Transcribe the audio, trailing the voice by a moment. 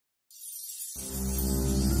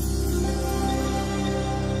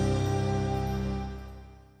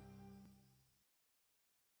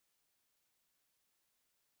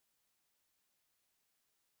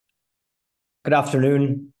Good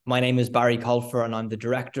afternoon. My name is Barry Colfer, and I'm the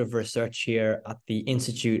Director of Research here at the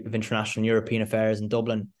Institute of International European Affairs in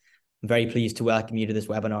Dublin. I'm very pleased to welcome you to this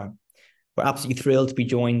webinar. We're absolutely thrilled to be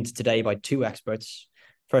joined today by two experts.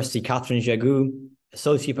 Firstly, Catherine Gegout,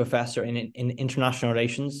 Associate Professor in International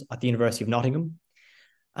Relations at the University of Nottingham,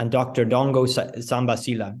 and Dr. Ndongo Samba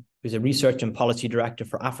Sylla, who's a Research and Policy Director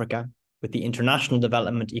for Africa with the International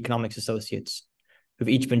Development Economics Associates, who've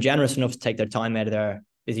each been generous enough to take their time out of their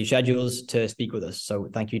busy schedules to speak with us. So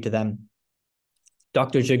thank you to them.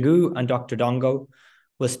 Dr. Gegout and Dr. Ndongo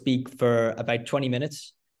will speak for about 20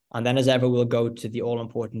 minutes. And then as ever, we'll go to the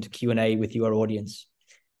all-important Q&A with your audience.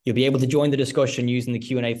 You'll be able to join the discussion using the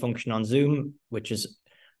Q&A function on Zoom, which is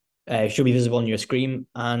should be visible on your screen.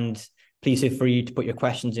 And please feel free to put your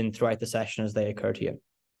questions in throughout the session as they occur to you.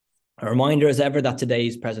 A reminder as ever that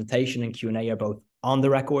today's presentation and Q&A are both on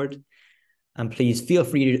the record. And please feel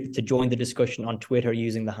free to join the discussion on Twitter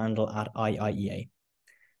using the handle at IIEA.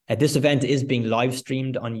 This event is being live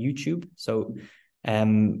streamed on YouTube. So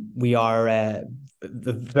we are a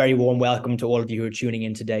very warm welcome to all of you who are tuning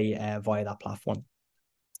in today via that platform.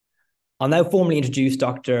 I'll now formally introduce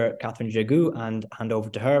Dr. Catherine Gegout and hand over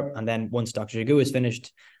to her. And then once Dr. Gegout is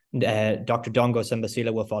finished, Dr. Ndongo Samba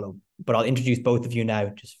Sylla will follow. But I'll introduce both of you now,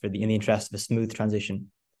 just in the interest of a smooth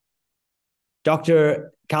transition.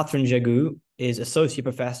 Dr. Catherine Gegout is Associate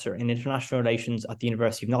Professor in International Relations at the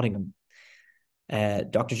University of Nottingham.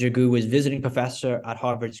 Dr. Gegout was Visiting Professor at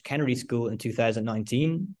Harvard's Kennedy School in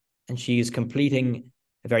 2019, and she is completing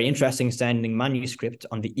a very interesting sounding manuscript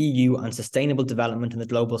on the EU and sustainable development in the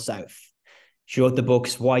Global South. She wrote the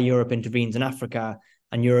books Why Europe Intervenes in Africa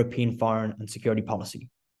and European Foreign and Security Policy.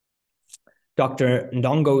 Dr.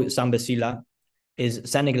 Ndongo Samba Sylla is a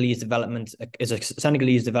Senegalese development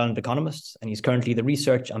economist, and he's currently the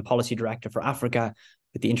Research and Policy Director for Africa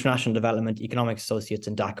with the International Development Economics Associates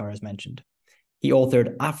in Dakar, as mentioned. He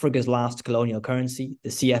authored Africa's Last Colonial Currency, the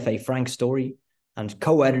CFA Franc Story, and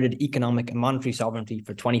co-edited Economic and Monetary Sovereignty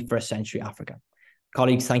for 21st Century Africa.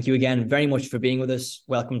 Colleagues, thank you again very much for being with us.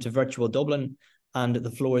 Welcome to virtual Dublin, and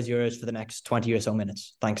the floor is yours for the next 20 or so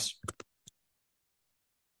minutes. Thanks.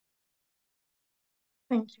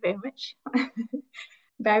 Thank you very much,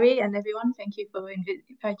 Barry, and everyone. Thank you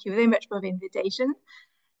very much for the invitation.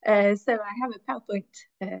 So I have a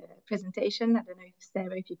PowerPoint presentation. I don't know if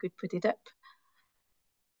Sarah, if you could put it up.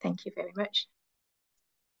 Thank you very much.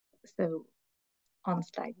 So on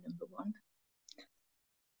slide number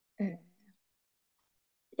 1.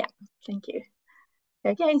 Yeah, thank you.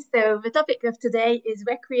 Okay, so the topic of today is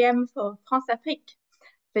Requiem for Françafrique,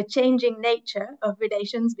 the changing nature of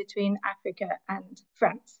relations between Africa and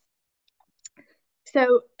France.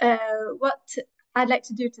 So what I'd like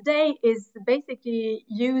to do today is basically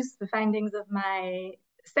use the findings of my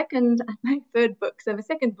second and my third book. So the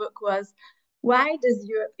second book was, Why Does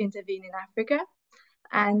Europe Intervene in Africa?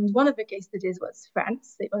 And one of the case studies was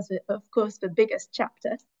France. It was, of course, the biggest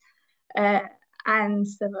chapter. And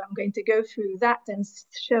so I'm going to go through that and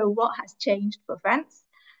show what has changed for France.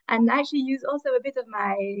 And actually use also a bit of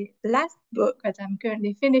my last book that I'm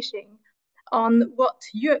currently finishing on what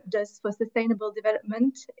Europe does for sustainable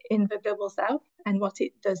development in the Global South and what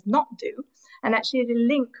it does not do, and actually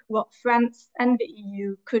link what France and the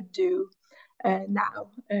EU could do now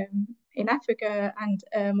in Africa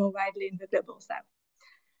and more widely in the Global South.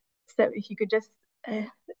 So if you could just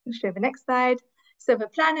show the next slide. So the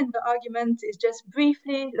plan and the argument is just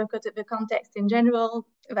briefly look at the context in general,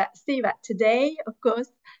 see that today, of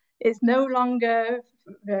course, is no longer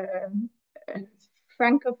the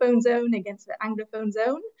Francophone zone against the Anglophone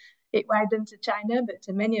zone. It widened to China, but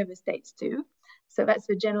to many other states too. So that's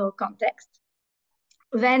the general context.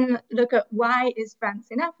 Then look at why is France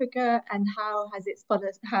in Africa and how has its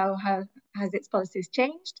policies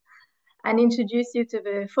changed, and introduce you to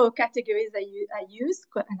the 4 categories I use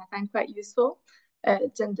and I find quite useful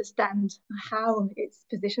to understand how its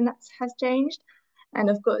position has changed. And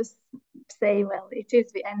of course, say, well, it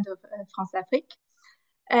is the end of Françafrique.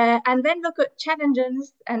 And then look at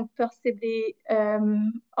challenges and possibly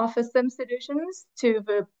offer some solutions to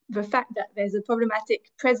the fact that there's a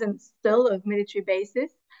problematic presence still of military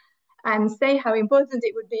bases, and say how important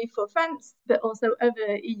it would be for France, but also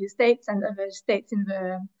other EU states and other states in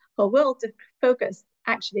the whole world to focus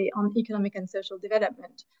actually on economic and social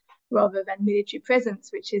development rather than military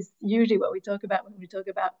presence, which is usually what we talk about when we talk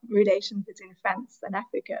about relations between France and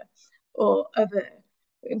Africa or other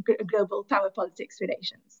global power politics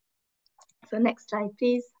relations. So next slide,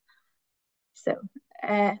 please. So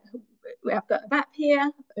we have got a map here,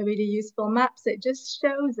 a really useful map. So it just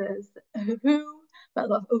shows us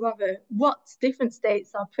what different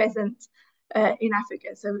states are present in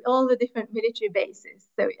Africa. So all the different military bases.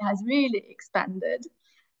 So it has really expanded.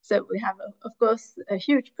 So we have, of course, a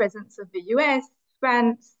huge presence of the US,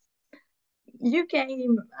 France. UK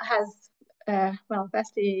has, well,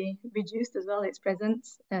 vastly reduced as well its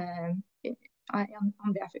presence on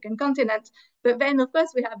the African continent. But then, of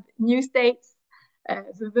course, we have new states.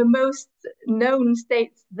 The most known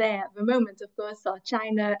states there at the moment, of course, are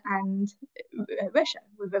China and Russia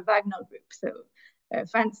with the Wagner Group. So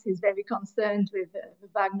France is very concerned with the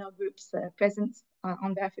Wagner Group's presence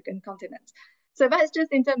on the African continent. So that's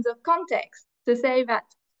just in terms of context to say that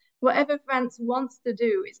whatever France wants to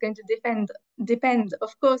do is going to depend,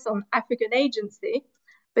 of course, on African agency,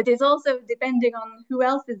 but it's also depending on who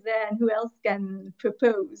else is there and who else can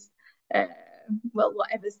propose well,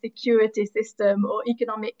 whatever security system or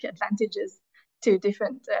economic advantages to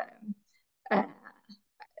different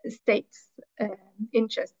states'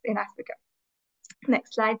 interests in Africa.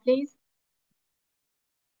 Next slide, please.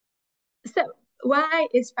 So why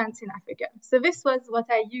is France in Africa? So this was what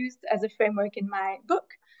I used as a framework in my book,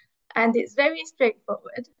 and it's very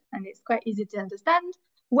straightforward and it's quite easy to understand.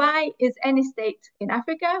 Why is any state in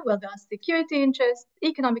Africa? Well, there are security interests,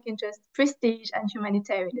 economic interests, prestige, and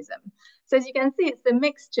humanitarianism. So as you can see, it's a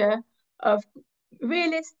mixture of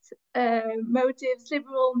realist motives,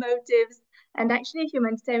 liberal motives, and actually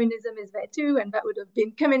humanitarianism is there too, and that would have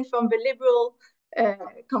been coming from the liberal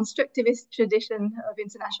constructivist tradition of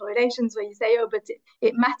international relations, where you say, oh, but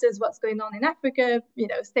it matters what's going on in Africa. You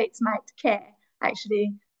know, states might care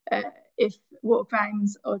actually if war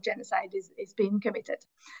crimes or genocide is being committed.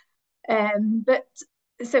 But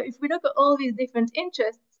so if we look at all these different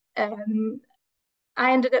interests,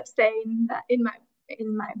 I ended up saying that in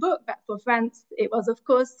my book that for France, it was, of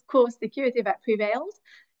course, core security that prevailed,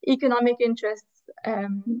 economic interests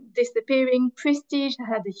disappearing, prestige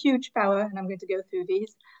had a huge power, and I'm going to go through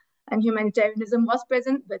these, and humanitarianism was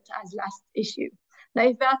present, but as last issue. Now,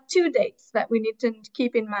 if there are two dates that we need to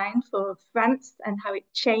keep in mind for France and how it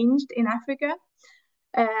changed in Africa,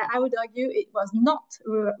 I would argue it was not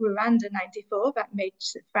Rwanda 94 that made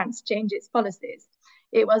France change its policies.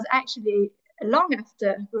 It was actually long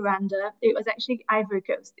after Rwanda, it was actually Ivory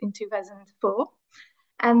Coast in 2004.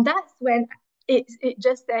 And that's when it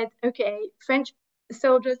just said, okay, French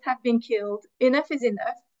soldiers have been killed, enough is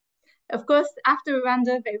enough. Of course, after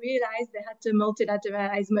Rwanda, they realized they had to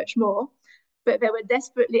multilateralize much more, but they were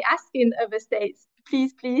desperately asking other states,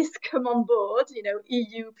 please, please come on board. You know,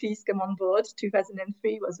 EU, please come on board.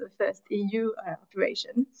 2003 was the first EU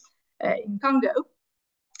operation in Congo.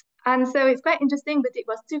 And so it's quite interesting, but it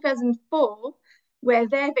was 2004 where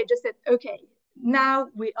they just said, okay, now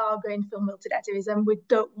we are going for multilateralism. We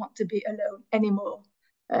don't want to be alone anymore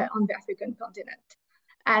on the African continent.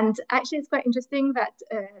 And actually, it's quite interesting that,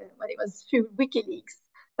 well, it was through WikiLeaks,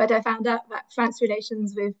 but I found out that France's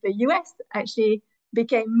relations with the US actually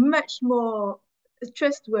became much more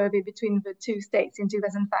trustworthy between the two states in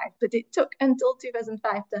 2005. But it took until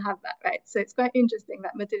 2005 to have that, right? So it's quite interesting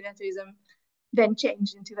that multilateralism then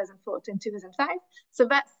changed in 2004 to 2005. So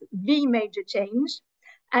that's the major change.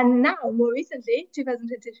 And now, more recently,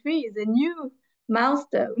 2023 is a new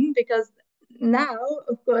milestone because now,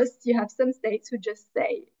 of course, you have some states who just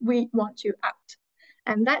say, we want you out.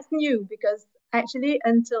 And that's new because actually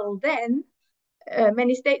until then,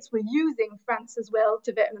 many states were using France as well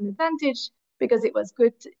to their own advantage because it was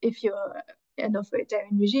good if you're an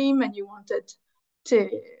authoritarian regime and you wanted to,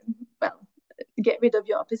 well, get rid of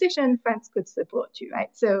your opposition, France could support you, right?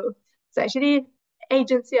 So actually,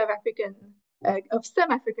 agency of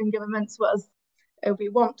some African governments was, we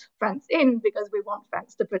want France in because we want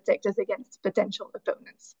France to protect us against potential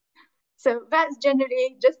opponents. So that's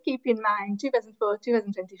generally, just keep in mind 2004,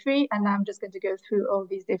 2023, and now I'm just going to go through all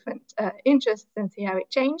these different interests and see how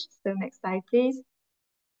it changed. So next slide, please.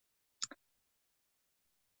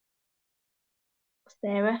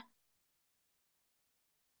 Sarah.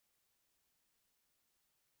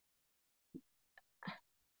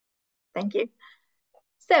 Thank you.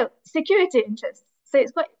 So security interests. So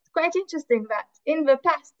it's quite interesting that in the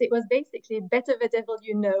past, it was basically better the devil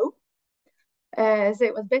you know. So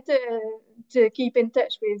it was better to keep in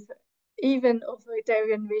touch with even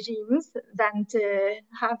authoritarian regimes than to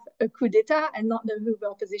have a coup d'etat and not know who the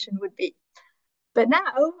opposition would be. But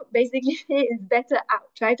now, basically, it's better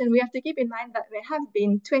out, right? And we have to keep in mind that there have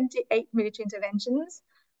been 28 military interventions,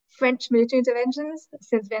 French military interventions,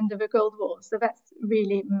 since the end of the Cold War. So that's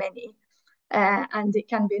really many. And it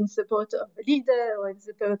can be in support of the leader or in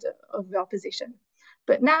support of the opposition.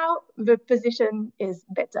 But now the position is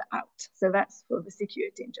better out. So that's for the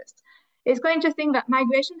security interest. It's quite interesting that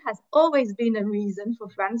migration has always been a reason for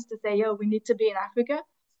France to say, oh, we need to be in Africa.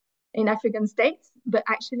 in African states, but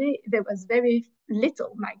actually there was very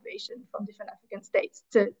little migration from different African states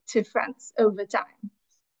to France over time.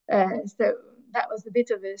 So that was a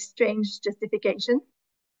bit of a strange justification,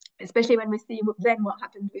 especially when we see then what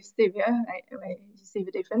happened with Syria, right, where you see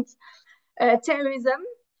the difference. Terrorism,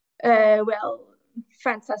 well,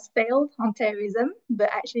 France has failed on terrorism, but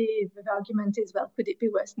actually the argument is, well, could it be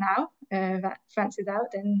worse now that France is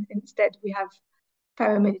out and instead we have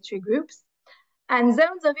paramilitary groups? And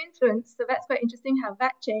zones of influence, so that's quite interesting how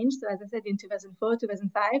that changed. So as I said, in 2004,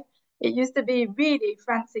 2005, it used to be really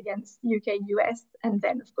France against UK, US, and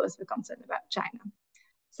then of course the concern about China.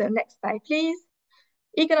 So next slide, please.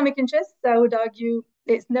 Economic interests, I would argue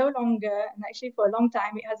it's no longer, and actually for a long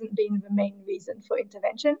time, it hasn't been the main reason for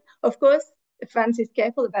intervention. Of course, France is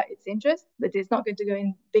careful about its interests, but it's not going to go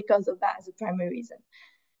in because of that as a primary reason.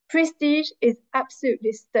 Prestige is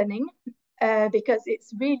absolutely stunning because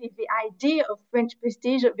it's really the idea of French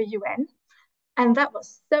prestige at the UN. And that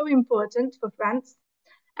was so important for France.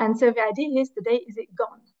 And so the idea is today, is it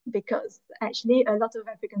gone? Because actually a lot of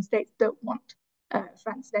African states don't want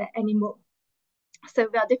France there anymore. So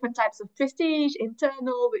there are different types of prestige,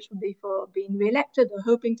 internal, which would be for being re-elected or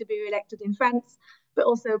hoping to be re-elected in France, but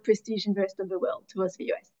also prestige in the rest of the world towards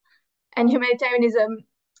the US. And humanitarianism,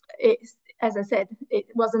 it's, as I said, it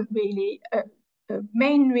wasn't really a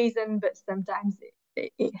main reason, but sometimes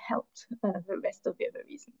it helped the rest of the other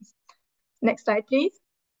reasons. Next slide, please.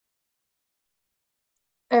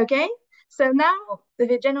 Okay, so now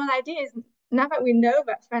the general idea is, now that we know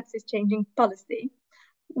that France is changing policy,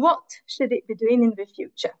 what should it be doing in the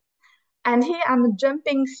future? And here I'm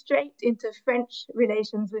jumping straight into French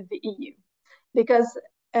relations with the EU, because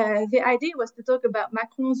the idea was to talk about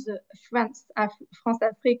Macron's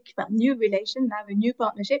Françafrique new relation, now a new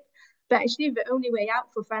partnership, but actually the only way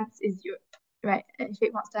out for France is Europe, right? If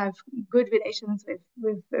it wants to have good relations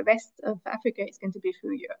with the rest of Africa, it's going to be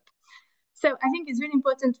through Europe. So I think it's really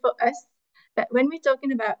important for us that when we're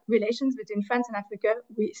talking about relations between France and Africa,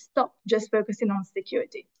 we stop just focusing on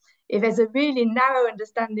security. If there's a really narrow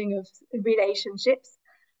understanding of relationships,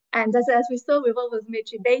 and as we saw with all those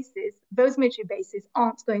military bases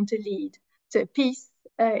aren't going to lead to peace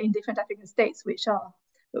in different African states which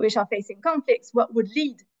are facing conflicts. What would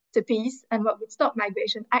lead to peace and what would stop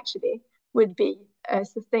migration actually would be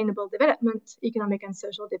sustainable development, economic and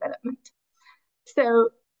social development. So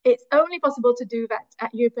it's only possible to do that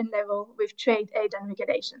at European level with trade, aid and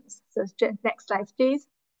regulations. So next slide, please.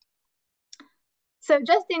 So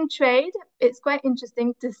just in trade, it's quite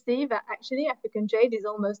interesting to see that actually African trade is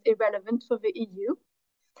almost irrelevant for the EU.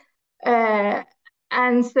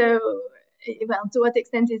 And so, well, to what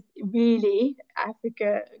extent is really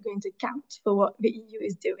Africa going to count for what the EU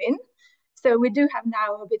is doing? So we do have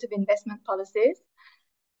now a bit of investment policies.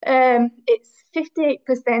 It's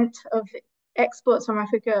 58% of exports from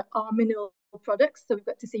Africa are mineral products. So we've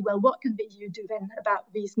got to see, well, what can the EU do then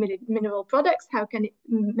about these mineral products? How can it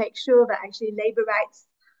make sure that actually labor rights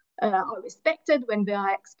are respected when there are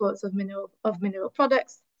exports of mineral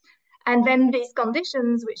products? And then these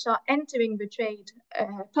conditions which are entering the trade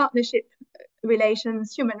partnership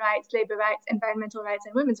relations, human rights, labor rights, environmental rights,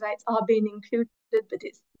 and women's rights are being included, but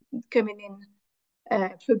it's coming in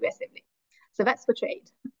progressively. So that's for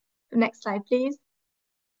trade. Next slide, please.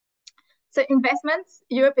 So investments,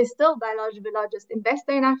 Europe is still by large the largest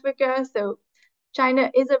investor in Africa. So China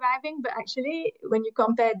is arriving, but actually when you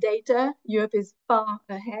compare data, Europe is far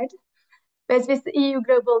ahead. There's this EU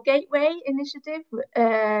Global Gateway initiative.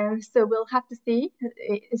 So we'll have to see.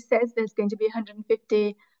 It says there's going to be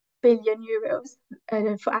 150 billion euros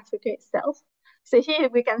for Africa itself. So here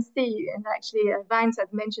we can see, and actually Vines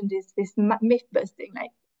had mentioned this myth busting,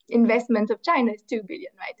 like investment of China is 2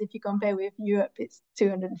 billion, right? If you compare with Europe, it's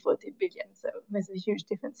 240 billion. So there's a huge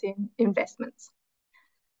difference in investments.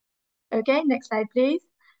 Okay, next slide, please.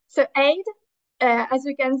 So aid, as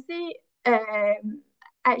we can see,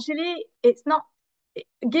 actually, it's not,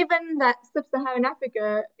 given that sub-Saharan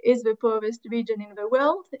Africa is the poorest region in the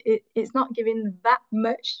world, it's not giving that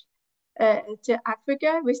much to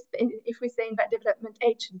Africa. If we're saying that development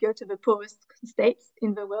aid should go to the poorest states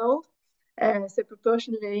in the world, so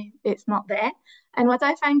proportionally, it's not there. And what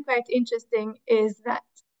I find quite interesting is that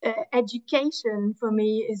education, for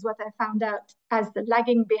me, is what I found out as the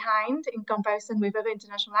lagging behind in comparison with other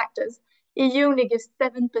international actors. EU only gives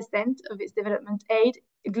 7% of its development aid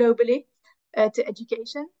globally to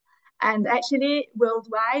education. And actually,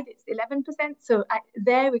 worldwide, it's 11%. So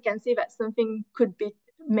there we can see that something could be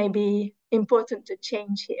maybe important to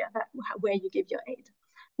change here, where you give your aid.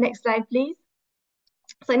 Next slide, please.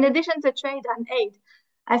 So in addition to trade and aid,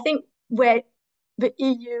 I think where the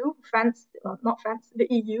EU, France, well, not France, the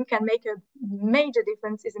EU can make a major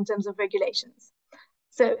difference in terms of regulations.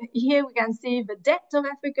 So here we can see the debt of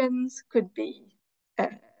Africans could be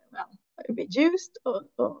reduced, or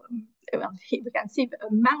well, here we can see the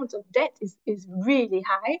amount of debt is really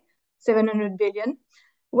high, 700 billion.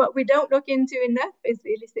 What we don't look into enough is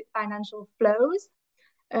the illicit financial flows.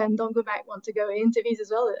 And Ndongo might want to go into these as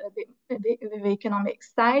well, a bit of the economic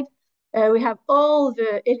side. We have all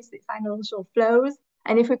the illicit financial flows.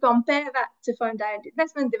 And if we compare that to foreign direct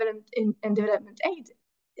investment, development and development aid,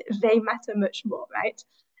 they matter much more, right?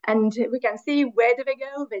 And we can see where do they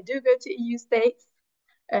go? They do go to EU states.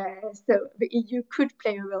 So the EU could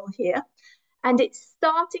play a role here. And it's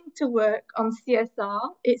starting to work on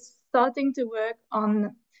CSR. It's starting to work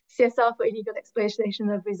on CSR for illegal exploitation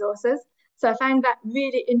of resources. So I find that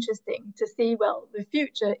really interesting to see, well, the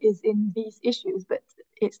future is in these issues, but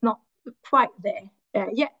it's not quite there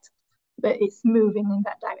yet, but it's moving in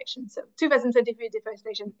that direction. So 2023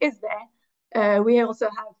 deforestation is there. We also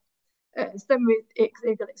have some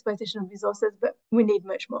illegal exploitation of resources, but we need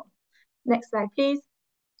much more. Next slide, please.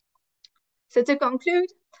 So to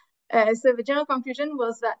conclude, so the general conclusion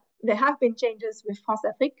was that there have been changes with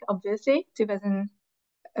Françafrique, obviously,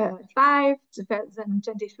 2005,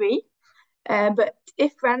 2023. But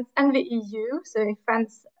if France and the EU, so if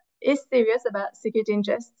France is serious about security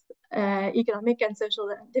interests, economic and social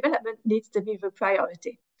development needs to be the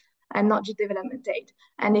priority and not just development aid.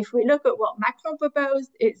 And if we look at what Macron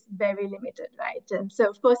proposed, it's very limited, right? And so,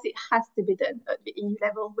 of course, it has to be done at the EU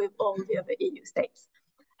level with all the other EU states.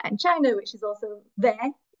 And China, which is also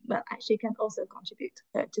there, well, actually can also contribute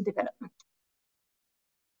to development.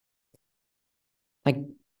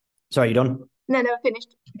 Sorry, you done? No,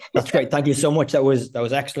 finished. That's great. Thank you so much. That was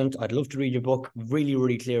excellent. I'd love to read your book.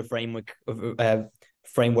 Really clear framework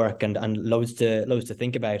and loads to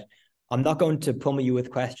think about. I'm not going to pummel you with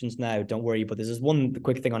questions now, don't worry, but this is one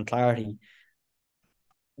quick thing on clarity.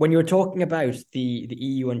 When you were talking about the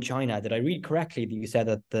EU and China, did I read correctly that you said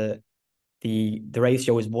that the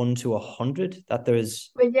ratio is 1 to 100, that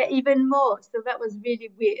there's... Well, yeah, even more. So that was really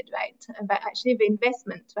weird, right? But actually the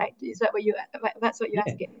investment, right? Is that what that's what you're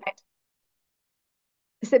asking, right?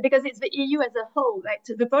 So because it's the EU as a whole, right?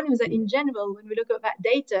 So the problem is that in general, when we look at that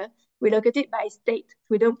data, we look at it by state.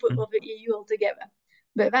 We don't put all the EU all together.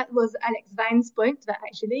 But that was Alex Vine's point, that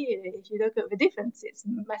actually, if you look at the difference, it's a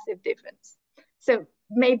massive difference. So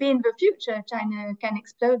maybe in the future, China can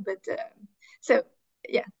explode, but so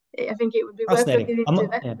yeah, I think it would be worth looking into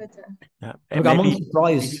that. Yeah. But, Look, I'm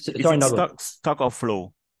surprised. Sorry, stock of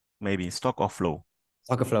flow, maybe stock of flow.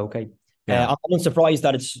 Stock of flow, okay. Yeah. I'm surprised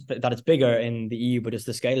that it's bigger in the EU, but it's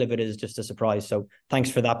the scale of it is just a surprise. So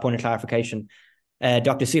thanks for that point of clarification.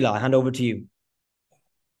 Dr. Sylla, I hand over to you.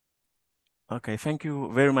 Okay, thank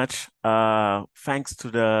you very much. Thanks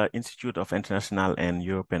to the Institute of International and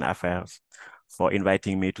European Affairs for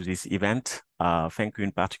inviting me to this event. Thank you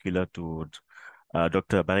in particular to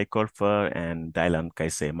Dr. Barry Colfer and Dylan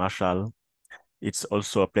Kaisei Marshall. It's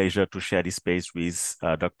also a pleasure to share this space with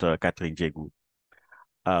Dr. Catherine Gegout.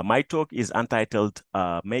 My talk is entitled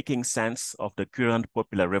Making Sense of the Current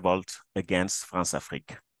Popular Revolt Against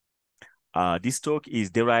Françafrique. This talk is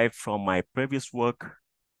derived from my previous work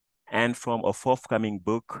and from a forthcoming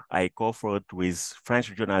book I co-authored with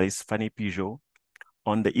French journalist Fanny Pigeot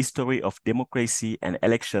on the history of democracy and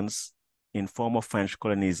elections in former French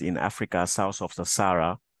colonies in Africa south of the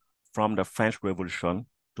Sahara, from the French Revolution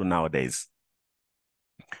to nowadays.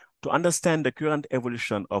 To understand the current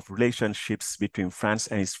evolution of relationships between France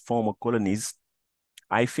and its former colonies,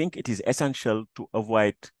 I think it is essential to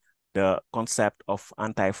avoid the concept of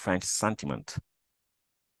anti-French sentiment.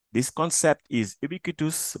 This concept is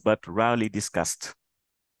ubiquitous but rarely discussed.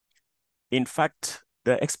 In fact,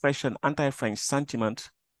 the expression anti-French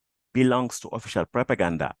sentiment belongs to official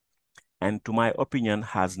propaganda and, to my opinion,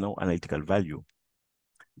 has no analytical value.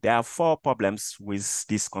 There are 4 problems with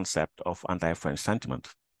this concept of anti-French sentiment.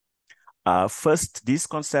 First, this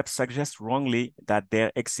concept suggests wrongly that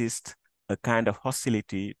there exists a kind of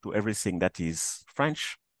hostility to everything that is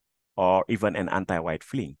French, or even an anti-white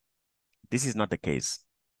feeling. This is not the case.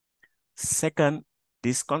 Second,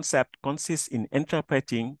 this concept consists in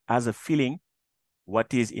interpreting as a feeling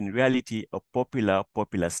what is in reality a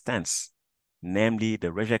popular stance, namely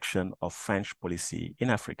the rejection of French policy in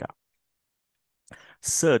Africa.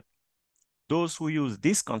 Third, those who use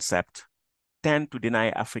this concept tend to deny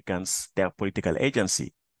Africans their political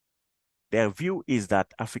agency. Their view is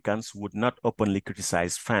that Africans would not openly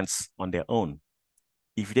criticize France on their own.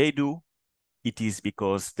 If they do, it is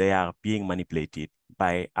because they are being manipulated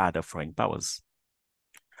by other foreign powers.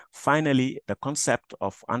 Finally, the concept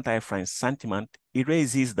of anti-French sentiment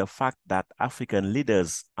erases the fact that African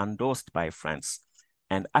leaders endorsed by France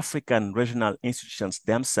and African regional institutions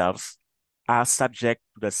themselves are subject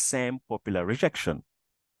to the same popular rejection.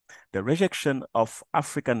 The rejection of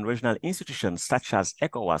African regional institutions such as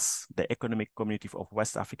ECOWAS, the Economic Community of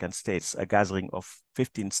West African States, a gathering of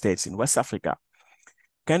 15 states in West Africa,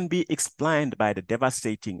 can be explained by the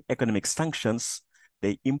devastating economic sanctions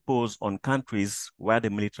they impose on countries where the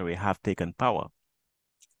military have taken power,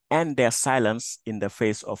 and their silence in the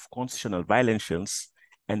face of constitutional violations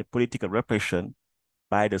and political repression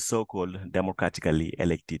by the so-called democratically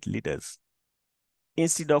elected leaders.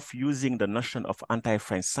 Instead of using the notion of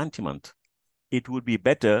anti-French sentiment, it would be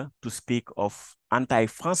better to speak of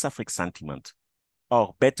anti-Françafrique sentiment,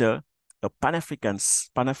 or better, a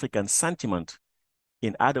Pan-African sentiment.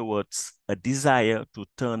 In other words, a desire to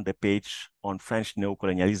turn the page on French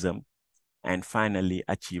neocolonialism and finally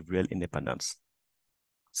achieve real independence.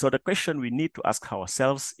 So the question we need to ask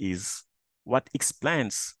ourselves is, what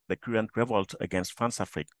explains the current revolt against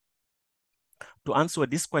Françafrique? To answer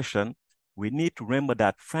this question, we need to remember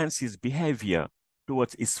that France's behavior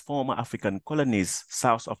towards its former African colonies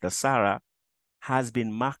south of the Sahara has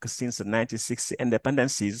been marked since the 1960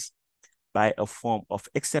 independences by a form of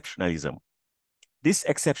exceptionalism. This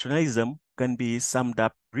exceptionalism can be summed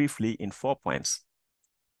up briefly in 4 points.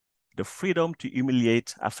 The freedom to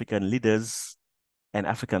humiliate African leaders and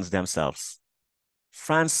Africans themselves.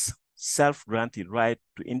 France's self-granted right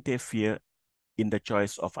to interfere in the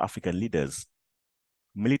choice of African leaders.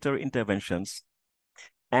 Military interventions,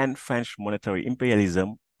 and French monetary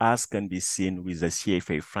imperialism, as can be seen with the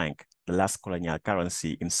CFA franc, the last colonial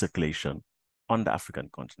currency in circulation on the African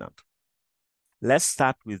continent. Let's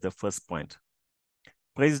start with the first point.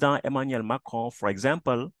 President Emmanuel Macron, for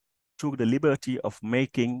example, took the liberty of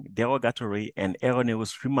making derogatory and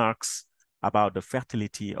erroneous remarks about the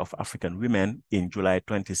fertility of African women in July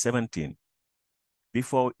 2017,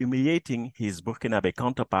 before humiliating his Burkinabe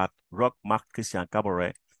counterpart, Roch-Marc Christian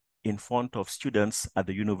Kaboré, in front of students at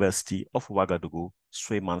the University of Ouagadougou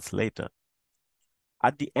 3 months later.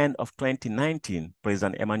 At the end of 2019,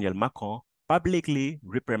 President Emmanuel Macron publicly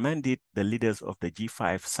reprimanded the leaders of the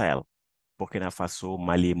G5 Sahel, Burkina Faso,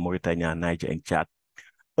 Mali, Mauritania, Niger, and Chad,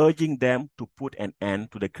 urging them to put an end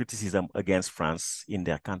to the criticism against France in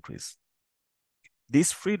their countries.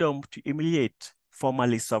 This freedom to humiliate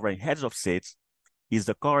formerly sovereign heads of states is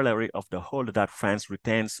the corollary of the hold that France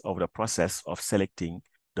retains over the process of selecting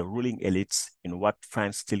the ruling elites in what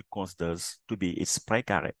France still considers to be its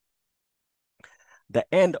précaré. The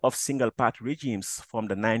end of single-party regimes from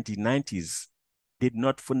the 1990s did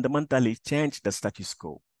not fundamentally change the status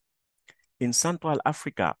quo. In Central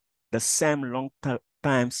Africa, the same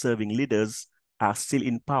long-time serving leaders are still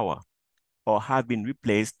in power or have been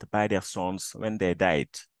replaced by their sons when they died.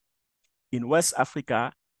 In West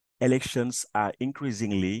Africa, elections are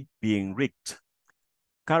increasingly being rigged.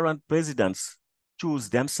 Current presidents choose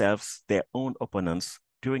themselves their own opponents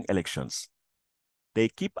during elections. They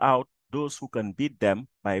keep out those who can beat them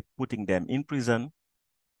by putting them in prison,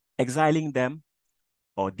 exiling them,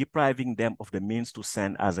 or depriving them of the means to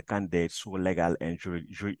send as a candidate through legal and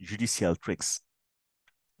judicial tricks.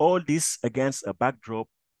 All this against a backdrop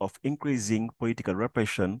of increasing political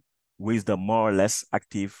repression with the more or less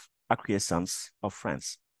active acquiescence of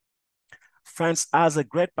France. France has a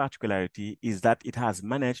great particularity is that it has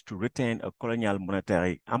managed to retain a colonial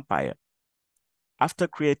monetary empire. After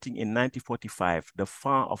creating in 1945 the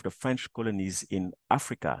franc of the French colonies in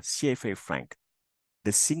Africa, CFA franc,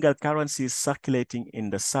 the single currency circulating in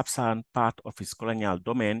the sub-Saharan part of its colonial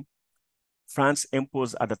domain, France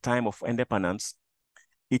imposed at the time of independence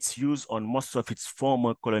its use on most of its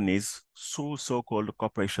former colonies through so-called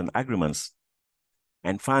cooperation agreements.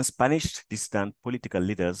 And France punished dissident political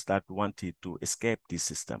leaders that wanted to escape this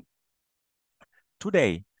system.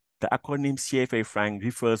 Today, the acronym CFA franc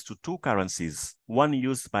refers to 2 currencies, one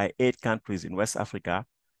used by 8 countries in West Africa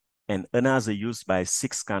and another used by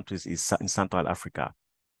 6 countries in Central Africa.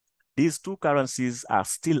 These 2 currencies are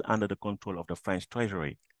still under the control of the French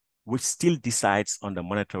Treasury, which still decides on the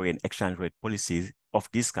monetary and exchange rate policies of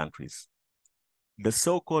these countries. The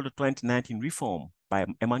so-called 2019 reform by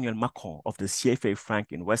Emmanuel Macron of the CFA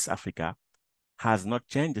franc in West Africa has not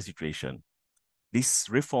changed the situation. This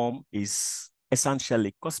reform is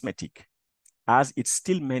essentially cosmetic, as it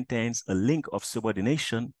still maintains a link of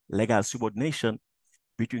subordination, legal subordination,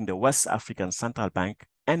 between the West African Central Bank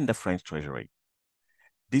and the French Treasury.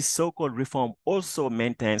 This so-called reform also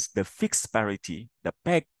maintains the fixed parity, the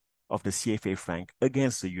peg of the CFA franc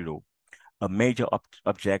against the euro, a major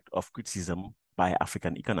object of criticism by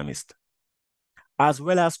African economists. as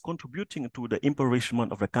well as contributing to the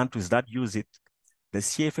impoverishment of the countries that use it, the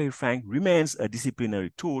CFA franc remains a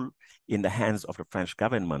disciplinary tool in the hands of the French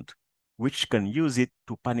government, which can use it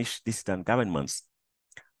to punish dissident governments.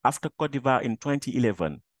 After Côte d'Ivoire in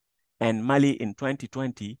 2011 and Mali in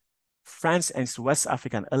 2020, France and its West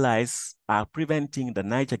African allies are preventing the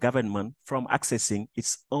Niger government from accessing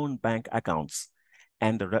its own bank accounts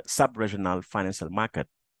and the sub-regional financial market.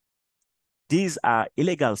 These are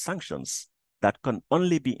illegal sanctions that can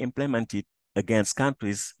only be implemented against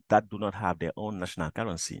countries that do not have their own national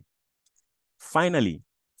currency. Finally,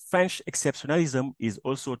 French exceptionalism is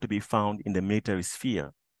also to be found in the military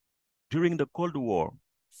sphere. During the Cold War,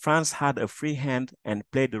 France had a free hand and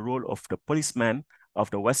played the role of the policeman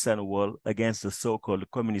of the Western world against the so-called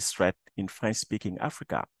communist threat in French-speaking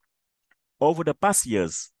Africa. Over the past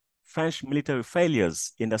years, French military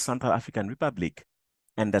failures in the Central African Republic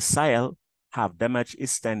and the Sahel have damaged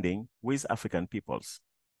its standing with African peoples.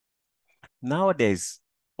 Nowadays,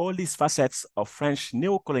 all these facets of French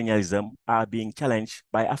neocolonialism are being challenged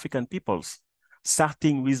by African peoples,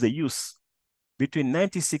 starting with the youth. Between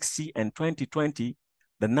 1960 and 2020,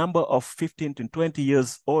 the number of 15 to 20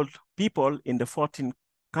 years old people in the 14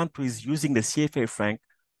 countries using the CFA franc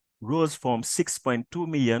rose from 6.2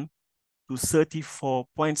 million to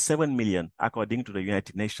 34.7 million, according to the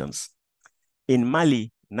United Nations. In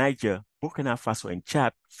Mali, Niger, Burkina Faso, and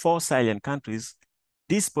Chad, 4 Sahelian countries,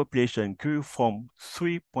 this population grew from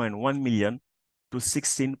 3.1 million to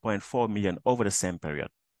 16.4 million over the same period.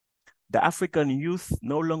 The African youth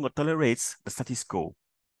no longer tolerates the status quo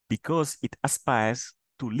because it aspires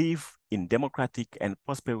to live in democratic and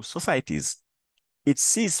prosperous societies. It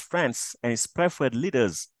sees France and its preferred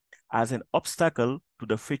leaders as an obstacle to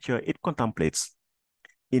the future it contemplates.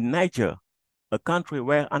 In Niger, a country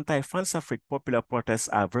where anti-Françafrique popular protests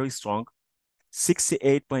are very strong,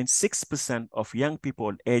 68.6% of young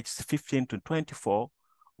people aged 15 to 24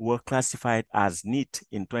 were classified as NEET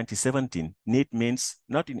in 2017. NEET means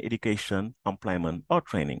not in education, employment, or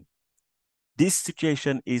training. This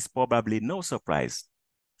situation is probably no surprise.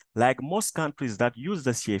 Like most countries that use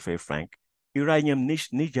the CFA franc, Iranian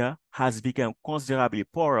Niger has become considerably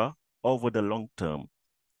poorer over the long term.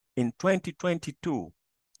 In 2022,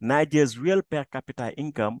 Niger's real per capita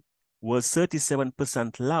income was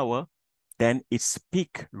 37% lower than its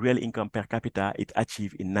peak real income per capita it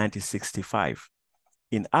achieved in 1965.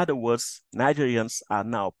 In other words, Nigerians are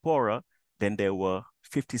now poorer than they were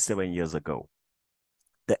 57 years ago.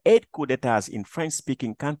 The 8 coups d'etats in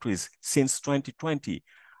French-speaking countries since 2020,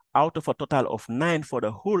 out of a total of 9 for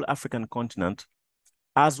the whole African continent,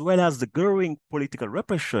 as well as the growing political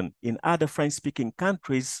repression in other French-speaking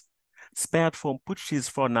countries, spared from putsches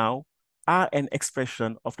for now, are an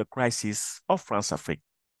expression of the crisis of Françafrique.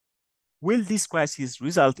 Will this crisis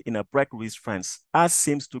result in a break with France, as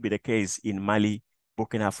seems to be the case in Mali,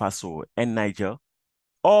 Burkina Faso, and Niger,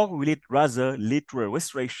 or will it rather lead to a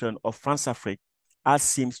restoration of Françafrique, as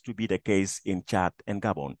seems to be the case in Chad and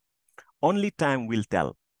Gabon? Only time will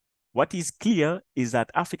tell. What is clear is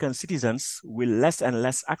that African citizens will less and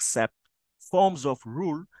less accept forms of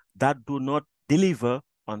rule that do not deliver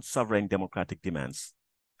on sovereign democratic demands.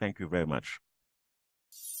 Thank you very much.